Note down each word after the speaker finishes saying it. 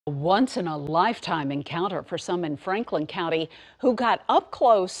A once-in-a-lifetime encounter for some in Franklin County who got up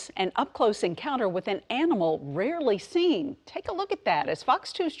close encounter with an animal rarely seen. Take a look at that. As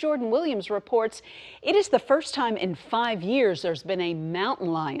Fox 2's Jordan Williams reports, it is the first time in 5 years there's been a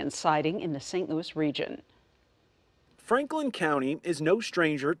mountain lion sighting in the St. Louis region. Franklin County is no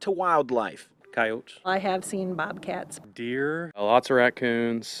stranger to wildlife. Coyotes, I have seen bobcats. deer, lots of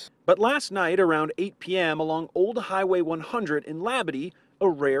raccoons. But last night around 8 p.m. along Old Highway 100 in Labadie, a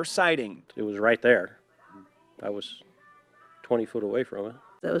rare sighting. It was right there. I was 20 foot away from it.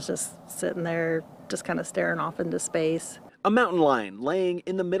 It was just sitting there, just kind of staring off into space. A mountain lion laying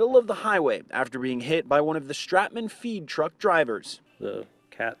in the middle of the highway after being hit by one of the Stratman feed truck drivers. The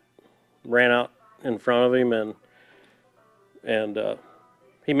cat ran out in front of him and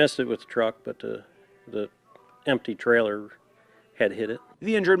he missed it with the truck, but the empty trailer had hit it.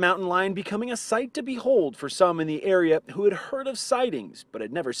 The injured mountain lion becoming a sight to behold for some in the area who had heard of sightings but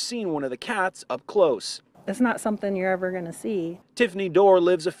had never seen one of the cats up close. It's not something you're ever going to see. Tiffany Dorr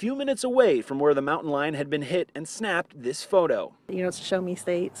lives a few minutes away from where the mountain lion had been hit and snapped this photo. You know, it's a show me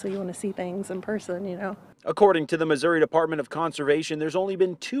state, so you want to see things in person, you know. According to the Missouri Department of Conservation, there's only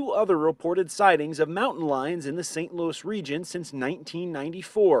been 2 other reported sightings of mountain lions in the St. Louis region since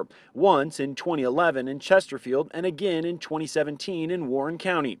 1994. Once in 2011 in Chesterfield and again in 2017 in Warren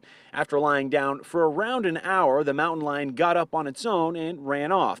County. After lying down for around an hour, the mountain lion got up on its own and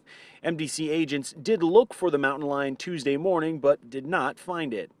ran off. MDC agents did look for the mountain lion Tuesday morning, but did not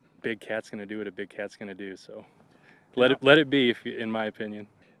find it. Big cat's going to do what a big cat's going to do, so let it be, in my opinion.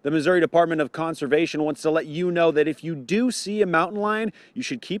 The Missouri Department of Conservation wants to let you know that if you do see a mountain lion, you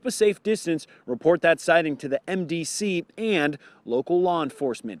should keep a safe distance, report that sighting to the MDC and local law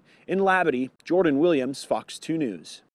enforcement. In Labadie, Jordan Williams, Fox 2 News.